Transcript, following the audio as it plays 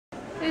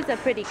Choose a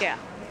pretty girl.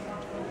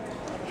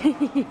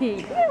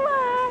 You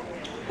are.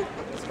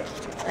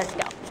 Let's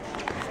go.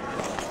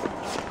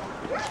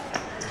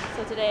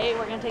 So today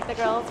we're gonna take the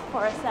girls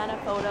for Santa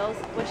photos.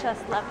 Wish us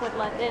luck with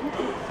London.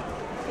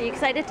 Are you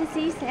excited to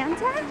see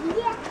Santa?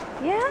 Yeah.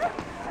 Yeah?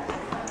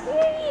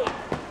 Yay!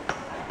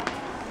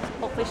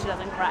 Hopefully she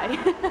doesn't cry.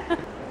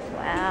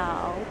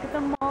 Wow, look at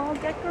the mall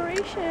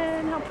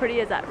decoration. How pretty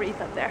is that wreath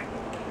up there?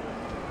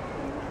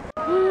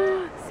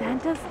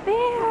 Santa's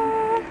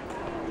there!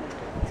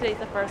 Today's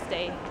the first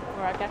day.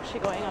 We're actually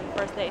going on the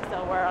first day,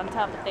 so we're on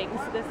top of things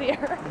this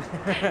year.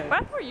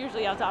 But we're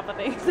usually on top of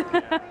things.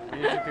 Yeah, we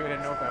usually do it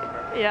in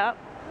November. Yep.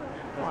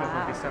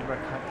 Wow. When December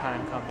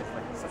time comes, it's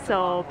like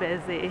so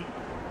busy.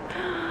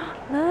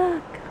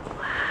 Look!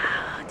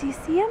 Wow! Do you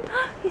see him?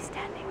 He's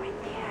standing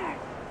right there.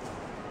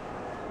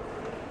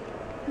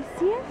 You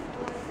see him?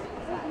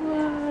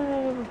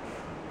 Whoa!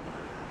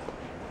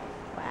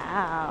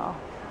 Wow!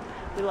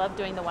 We love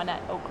doing the one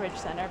at Oak Ridge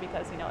Center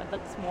because, you know, it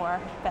looks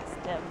more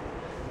festive.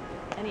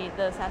 And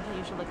the Santa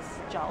usually looks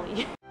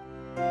jolly.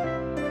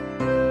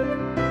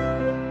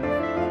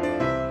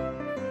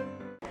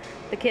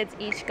 The kids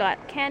each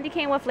got candy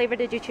cane. What flavor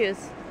did you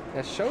choose?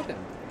 Let's show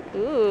them.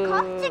 Ooh.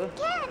 Cotton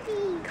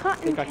candy.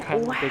 Cotton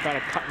candy. They got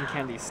a cotton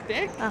candy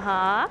stick.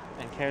 Uh-huh.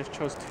 And Karis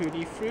chose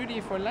Tutti Frutti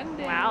for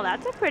London. Wow,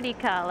 that's a pretty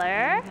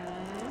color.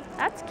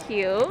 That's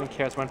cute. I think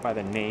Karis went by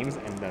the names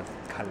and the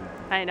color.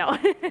 I know.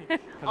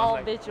 All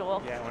like,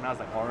 visual. Yeah, when I was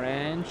like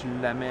orange,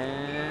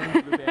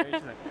 lemon, blueberry,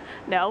 she's like,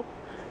 no,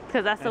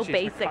 because that's so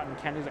basic. Like, cotton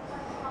candy, like,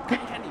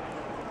 cotton candy.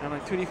 And I'm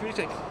like, Tutti Frutti,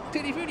 she's like,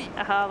 Tutti Frutti.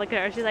 Look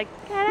at her. She's like,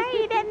 can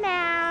I eat it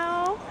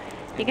now?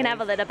 You can have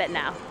a little bit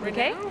now,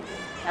 okay?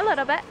 A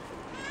little bit.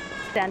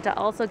 Santa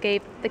also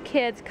gave the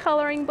kids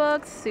coloring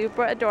books,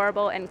 super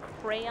adorable, and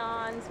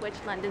crayons, which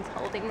London's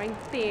holding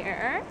right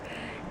there.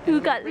 Who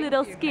got a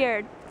little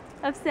scared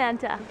of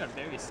Santa? Who got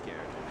very scared.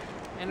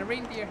 And a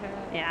reindeer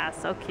hat. Yeah,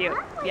 so cute.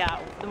 Yeah,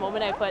 the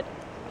moment I put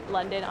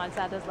London on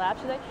Santa's lap,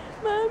 she's like,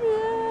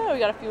 Mama! We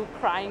got a few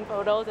crying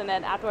photos, and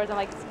then afterwards I'm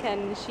like,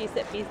 can she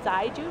sit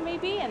beside you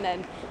maybe? And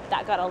then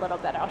that got a little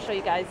better. I'll show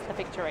you guys the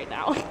picture right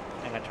now.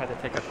 And I tried to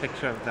take a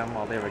picture of them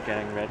while they were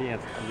getting ready, and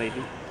a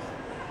lady,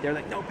 they were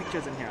like, no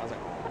pictures in here. I was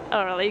like,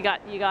 oh really?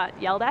 You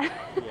got yelled at? Yeah,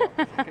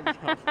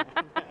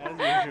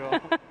 as usual.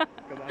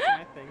 Because that's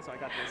my thing, so I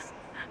got this.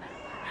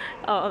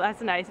 Oh,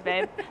 that's nice,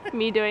 babe.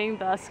 Me doing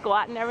the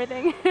squat and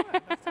everything.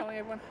 That's telling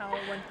everyone how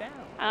it went down.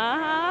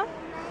 Uh-huh.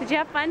 Did you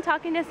have fun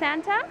talking to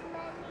Santa?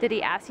 Did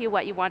he ask you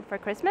what you want for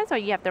Christmas, or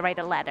you have to write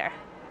a letter?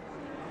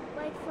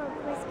 Wait for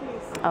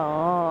Christmas.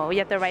 Oh, you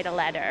have to write a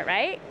letter,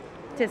 right?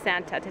 To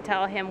Santa to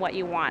tell him what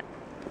you want.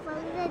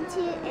 From the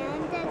two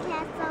and the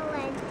castle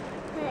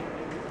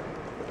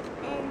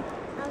and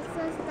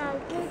also start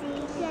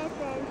secrets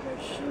and her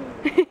shoes.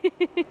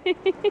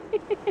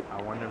 I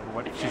wonder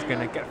what she's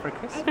gonna get for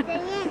Christmas. And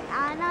then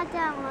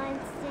another one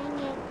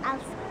singing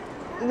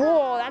outside.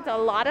 Whoa, that's a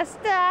lot of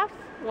stuff.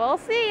 We'll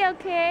see,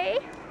 okay?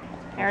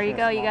 There you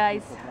go, you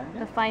guys.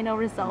 The final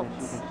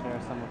results. She can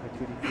share some of her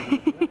Tutti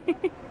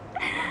Frutti.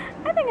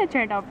 I think it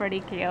turned out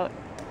pretty cute.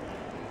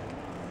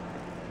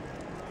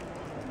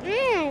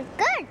 Good.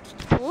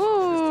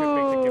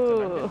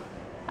 Ooh.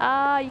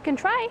 You can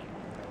try.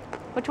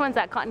 Which one's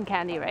that? Cotton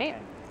candy, right?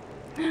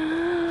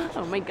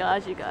 Oh my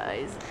gosh, you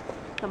guys.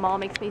 The mall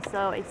makes me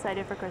so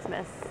excited for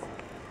Christmas.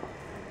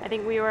 I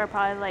think we were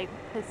probably like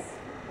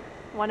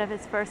one of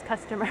his first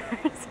customers.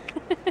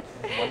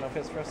 One of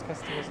his first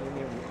customers, and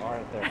we are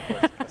their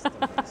first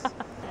customers.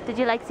 Did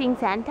you like seeing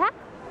Santa?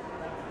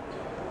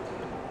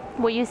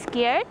 Were you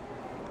scared?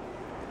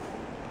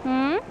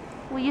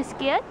 Were you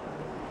scared?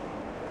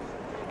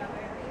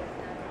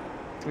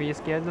 Were you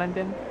scared,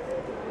 London?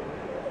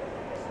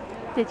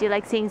 Did you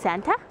like seeing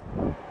Santa?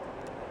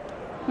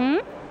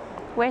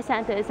 Where's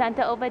Santa? Is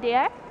Santa over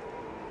there?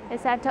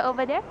 Is Santa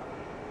over there?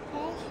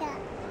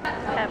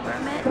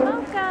 Peppermint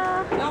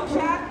mocha.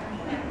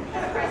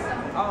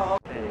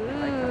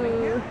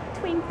 Ooh,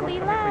 twinkly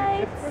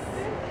lights.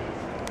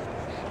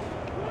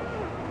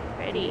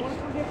 Pretty.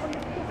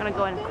 I'm gonna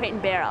go in Crate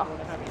and Barrel.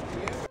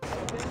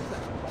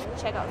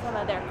 Check out some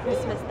of their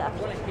Christmas stuff.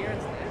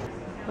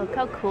 Look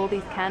how cool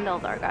these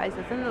candles are, guys.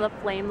 Isn't the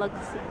flame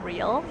looks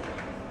real?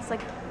 It's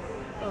like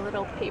a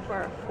little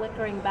paper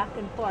flickering back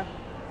and forth.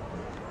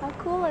 How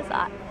cool is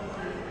that?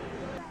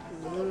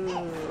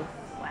 Ooh.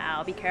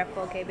 Wow, be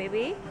careful, okay,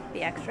 baby?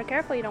 Be extra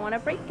careful, you don't want to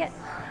break it.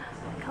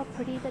 Look how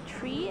pretty the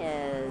tree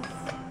is.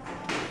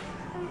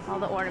 All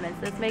the ornaments.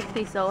 This makes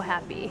me so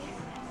happy.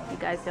 You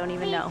guys don't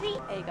even know.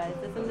 Hey guys,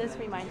 doesn't this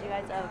remind you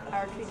guys of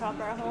our tree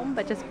topper at home,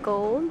 but just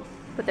gold?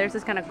 But theirs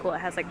is kind of cool. It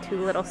has like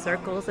 2 little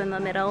circles in the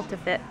middle to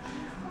fit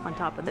on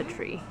top of the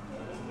tree.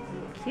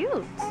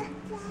 Cute.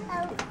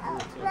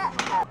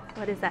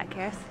 What is that,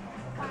 Karis?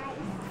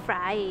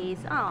 Fries.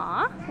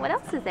 Aw, what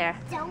else is there?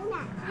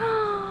 Donut.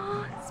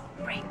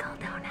 Sprinkle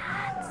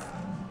donuts.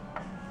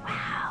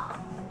 Wow.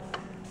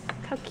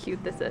 How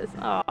cute this is.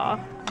 Aw,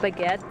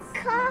 baguettes.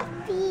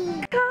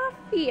 Coffee.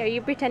 Coffee. Are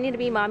you pretending to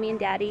be mommy and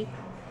daddy?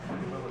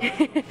 Oh,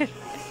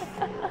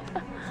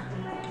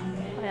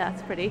 yeah,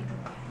 that's pretty.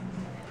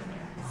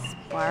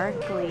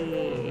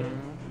 sparkly.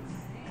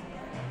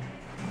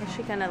 I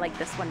actually kind of like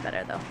this one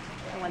better though.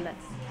 The one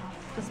that's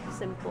just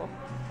simple.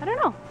 I don't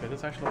know. Yeah,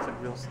 this actually looks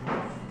like real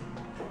snow.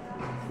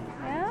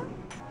 Yeah.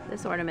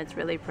 This ornament's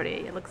really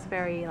pretty. It looks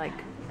very like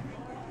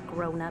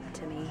grown up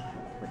to me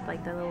with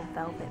like the little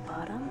velvet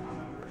bottom.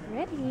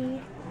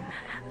 Pretty.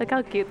 Look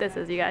how cute this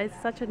is, you guys.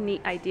 Such a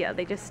neat idea.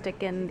 They just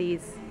stick in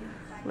these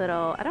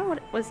little, I don't know,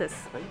 what was this?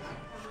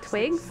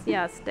 Twigs?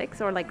 Yeah,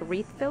 sticks or like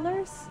wreath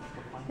fillers.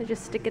 They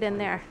just stick it in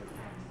there.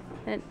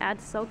 And it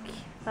adds so cute.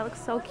 That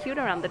looks so cute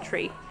around the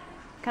tree.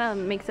 Kind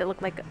of makes it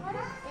look like, it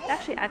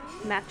actually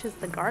matches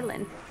the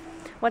garland.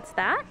 What's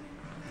that?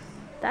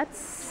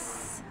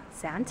 That's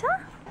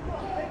Santa?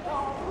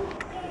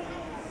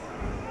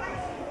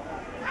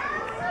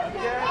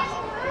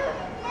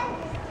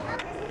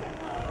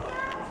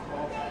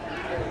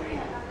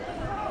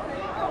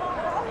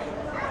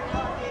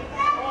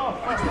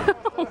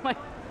 Oh my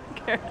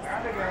gosh.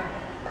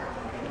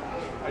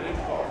 I didn't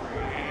fall for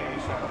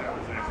any shot that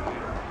was actually.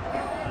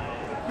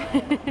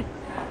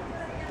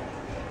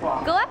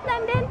 Go up,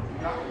 London.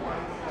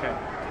 Okay.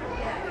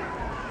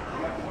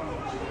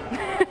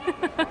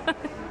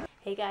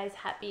 Hey guys,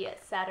 happy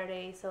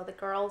Saturday. So the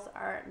girls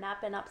are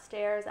napping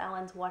upstairs.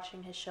 Alan's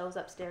watching his shows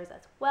upstairs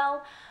as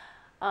well.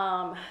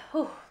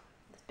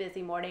 It's a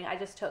busy morning. I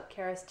just took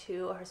Karis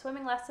to her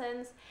swimming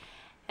lessons,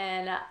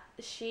 and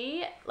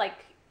she,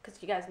 like,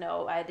 because you guys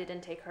know I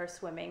didn't take her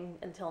swimming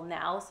until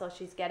now, so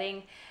she's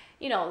getting,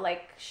 you know,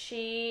 like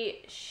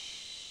she's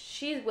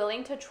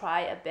willing to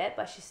try a bit,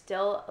 but she's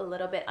still a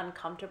little bit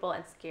uncomfortable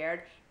and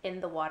scared in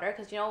the water,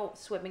 because you know,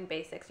 swimming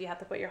basics, you have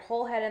to put your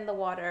whole head in the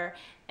water,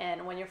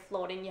 and when you're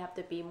floating you have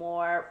to be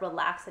more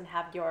relaxed and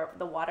have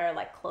the water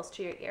like close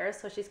to your ears.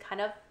 So she's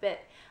kind of a bit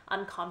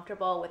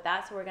uncomfortable with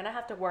that, so we're gonna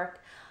have to work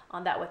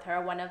on that with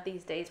her. One of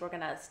these days we're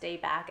gonna stay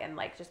back and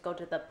like just go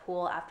to the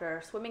pool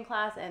after swimming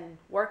class and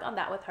work on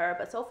that with her.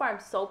 But so far I'm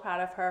so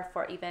proud of her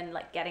for even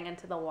like getting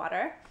into the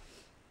water.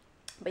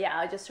 But yeah,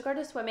 I just took her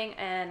to swimming,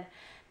 and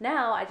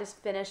now I just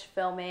finished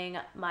filming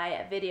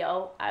my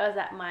video. I was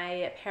at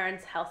my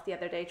parents' house the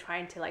other day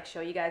trying to like show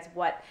you guys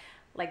what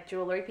like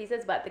jewelry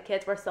pieces, but the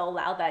kids were so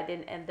loud that I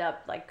didn't end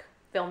up like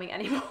filming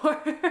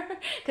anymore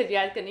because you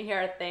guys couldn't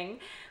hear a thing.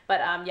 But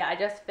yeah, I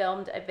just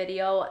filmed a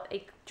video.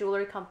 A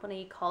jewelry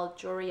company called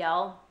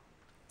Jurielle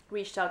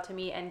reached out to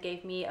me and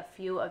gave me a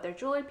few of their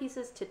jewelry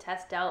pieces to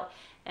test out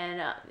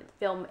and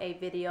film a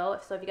video.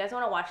 So if you guys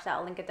want to watch that,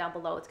 I'll link it down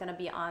below. It's going to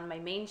be on my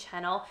main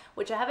channel,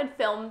 which I haven't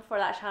filmed for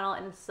that channel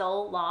in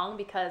so long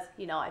because,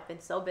 you know, I've been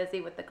so busy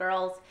with the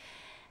girls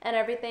and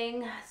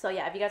everything. So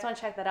yeah, if you guys want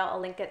to check that out, I'll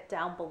link it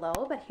down below.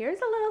 But here's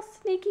a little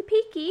sneaky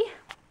peeky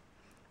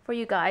for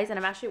you guys, and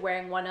I'm actually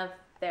wearing one of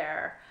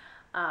their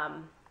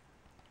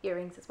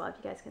earrings as well, if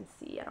you guys can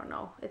see. I don't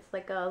know, it's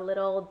like a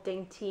little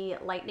dainty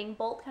lightning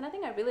bolt kind of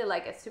thing. I really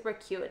like it. It's super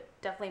cute. It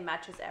definitely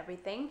matches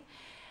everything.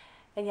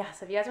 And yeah,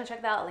 so if you guys want to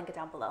check that out, I'll link it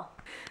down below.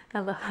 I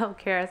love how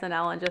Karis and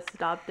Alan just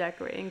stopped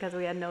decorating because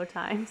we had no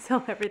time,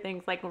 so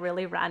everything's like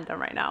really random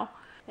right now.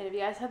 And if you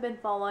guys have been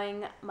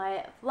following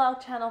my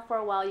vlog channel for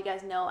a while, you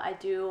guys know I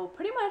do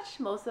pretty much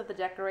most of the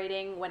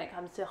decorating when it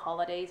comes to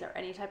holidays or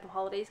any type of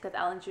holidays, because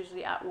Alan's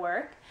usually at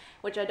work,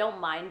 which I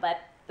don't mind. But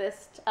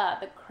this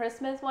the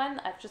Christmas one,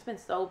 I've just been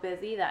so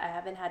busy that I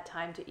haven't had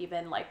time to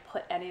even like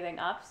put anything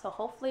up. So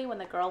hopefully when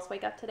the girls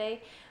wake up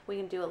today, we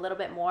can do a little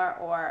bit more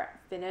or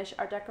finish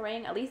our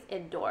decorating, at least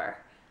indoor.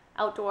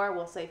 Outdoor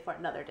we'll save for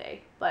another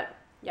day. But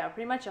yeah,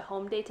 pretty much a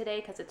home day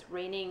today because it's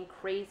raining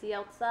crazy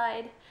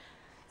outside.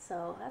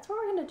 So that's what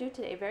we're gonna do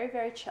today. Very,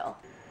 very chill.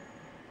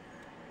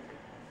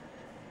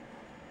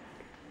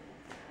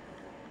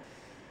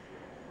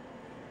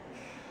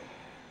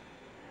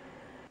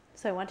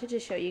 So I wanted to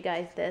show you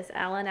guys this.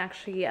 Alan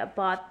actually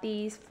bought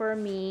these for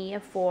me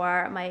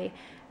for my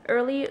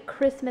early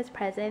Christmas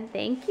present.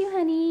 Thank you,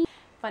 honey.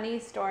 Funny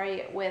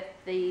story with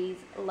these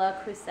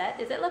Le Creuset.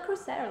 Is it Le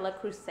Creuset or Le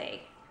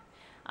Creuset?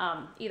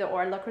 Either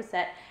or, Le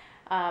Creuset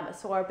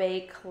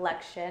sorbet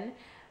collection.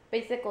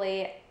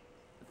 Basically,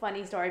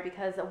 funny story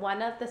because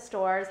one of the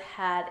stores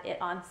had it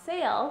on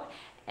sale,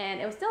 and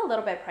it was still a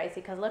little bit pricey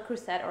because Le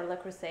Creuset or Le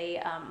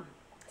Creuset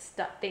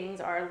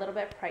things are a little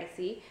bit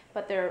pricey,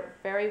 but they're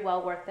very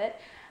well worth it.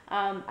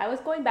 I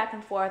was going back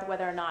and forth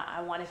whether or not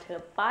I wanted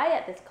to buy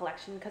at this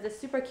collection because it's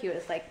super cute.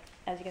 It's like,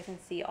 as you guys can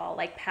see, all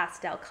like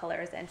pastel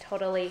colors and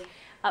totally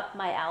up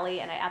my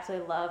alley, and I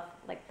absolutely love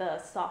like the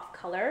soft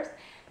colors.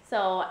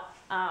 So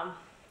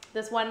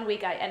this one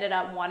week I ended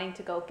up wanting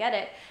to go get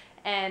it,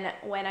 and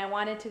when I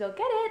wanted to go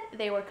get it,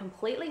 they were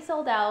completely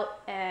sold out,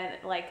 and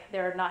like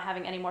they're not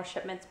having any more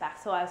shipments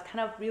back. So I was kind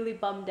of really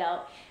bummed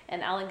out,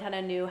 and Alan kind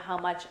of knew how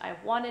much I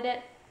wanted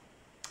it,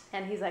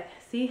 and he's like,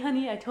 see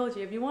honey, I told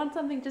you, if you want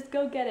something, just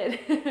go get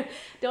it.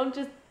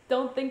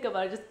 don't think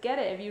about it, just get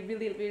it if you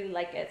really, really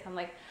like it. So I'm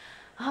like,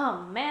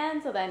 oh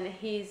man. So then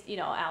he's, you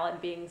know, Alan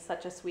being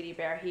such a sweetie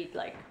bear, he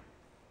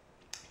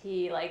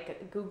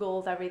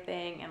Googles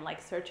everything and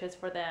like searches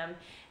for them,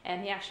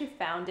 and he actually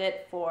found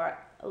it for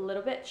a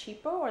little bit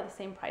cheaper or the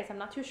same price, I'm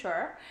not too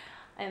sure.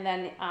 And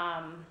then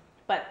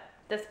but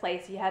this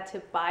place you had to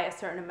buy a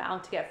certain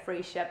amount to get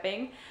free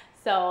shipping.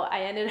 So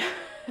I ended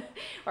up,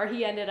 or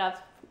he ended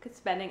up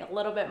spending a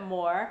little bit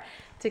more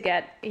to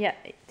get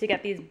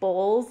these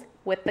bowls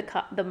with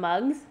the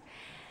mugs.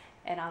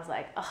 And I was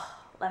like, oh,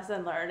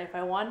 lesson learned. If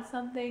I want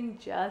something,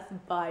 just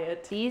buy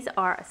it. These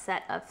are a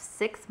set of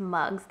 6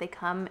 mugs. They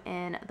come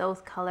in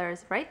those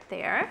colors right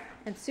there,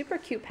 and super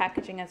cute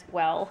packaging as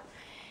well.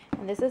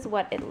 And this is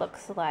what it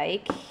looks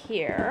like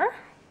here.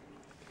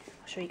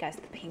 I'll show you guys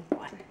the pink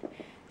one.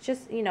 It's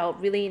just, you know,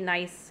 really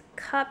nice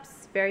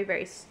cups, very,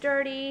 very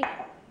sturdy.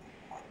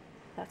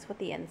 That's what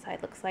the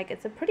inside looks like.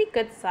 It's a pretty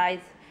good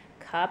size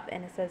cup,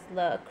 and it says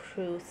Le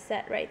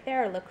Creuset right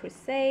there, Le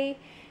Creuset.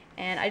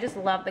 And I just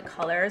love the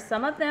colors.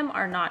 Some of them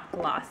are not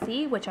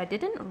glossy, which I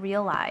didn't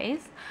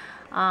realize.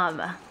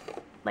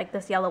 Like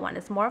this yellow one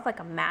is more of like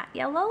a matte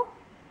yellow.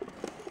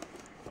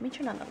 Let me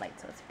turn on the light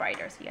so it's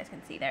brighter so you guys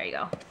can see. There you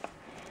go.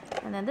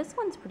 And then this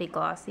one's pretty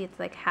glossy. It's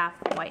like half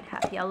white,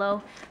 half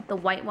yellow. The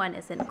white one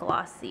isn't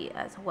glossy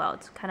as well.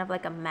 It's kind of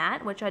like a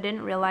matte, which I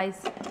didn't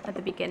realize at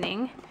the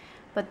beginning.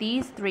 But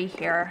these 3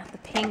 here, the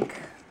pink,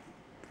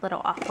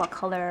 little aqua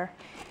color,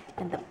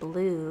 and the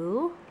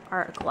blue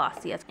are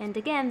glossy. And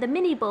again, the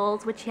mini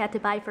bowls, which you had to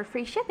buy for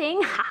free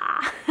shipping,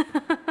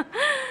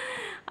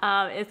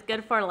 it's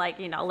good for, like,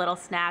 you know, little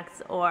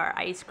snacks or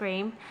ice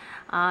cream.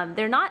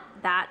 They're not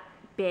that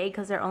big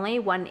because they're only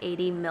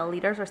 180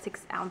 milliliters or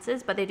 6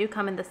 ounces, but they do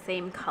come in the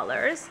same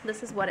colors.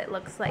 This is what it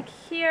looks like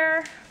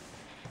here.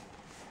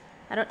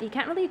 You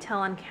can't really tell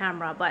on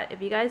camera, but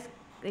if you guys,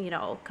 you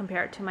know,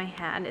 compare it to my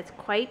hand, it's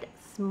quite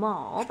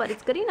small, but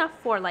it's good enough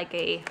for like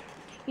a,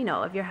 you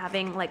know, if you're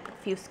having like a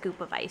few scoop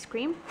of ice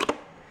cream.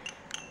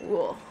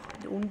 Whoa,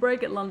 don't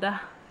break it, Linda.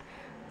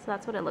 So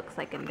that's what it looks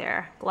like in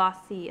there.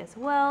 Glossy as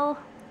well.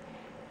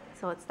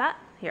 So it's that.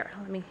 Here,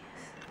 can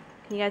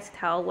you guys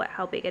tell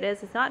how big it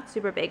is? It's not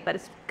super big, but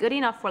it's good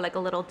enough for like a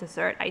little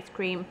dessert ice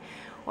cream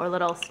or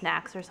little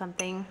snacks or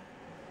something.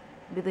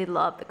 Really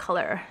love the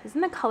color.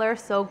 Isn't the color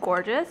so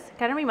gorgeous? It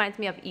kind of reminds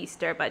me of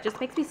Easter, but it just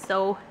makes me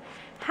so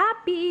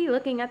happy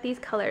looking at these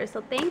colors.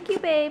 So thank you,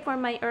 babe, for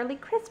my early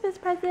Christmas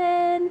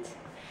present.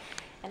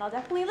 And I'll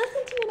definitely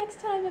listen to you next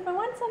time. If I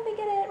want something,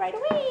 get it right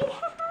away.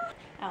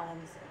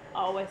 Alan's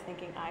always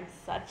thinking I'm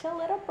such a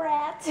little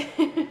brat.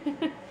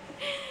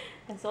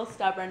 I'm so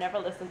stubborn, never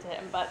listen to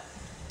him, but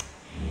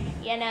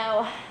you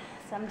know,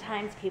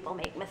 sometimes people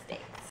make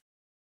mistakes.